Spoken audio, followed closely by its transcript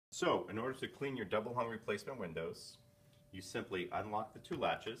So, in order to clean your double hung replacement windows, you simply unlock the two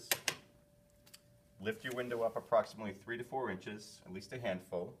latches, lift your window up approximately 3 to 4 inches, at least a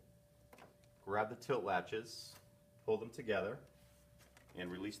handful, grab the tilt latches, pull them together, and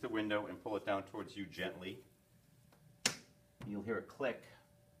release the window and pull it down towards you gently. You'll hear a click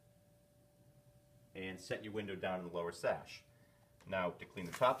and set your window down in the lower sash. Now, to clean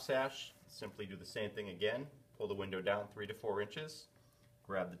the top sash, simply do the same thing again. Pull the window down 3 to 4 inches,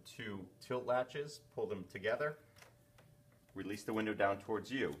 grab the two tilt latches, pull them together, release the window down towards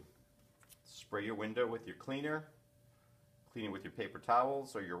you. Spray your window with your cleaner, clean it with your paper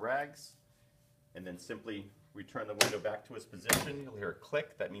towels or your rags, and then simply return the window back to its position. You'll hear a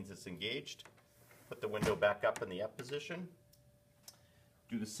click, that means it's engaged. Put the window back up in the up position.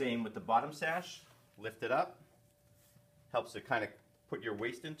 Do the same with the bottom sash, lift it up, helps to kind of put your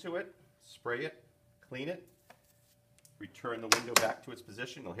waist into it, spray it, clean it, return the window back to its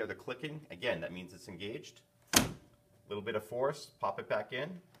position. You'll hear the clicking, again that means it's engaged. A little bit of force, pop it back in,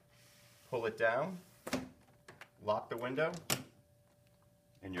 pull it down, lock the window,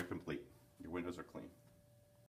 and you're complete. Your windows are clean.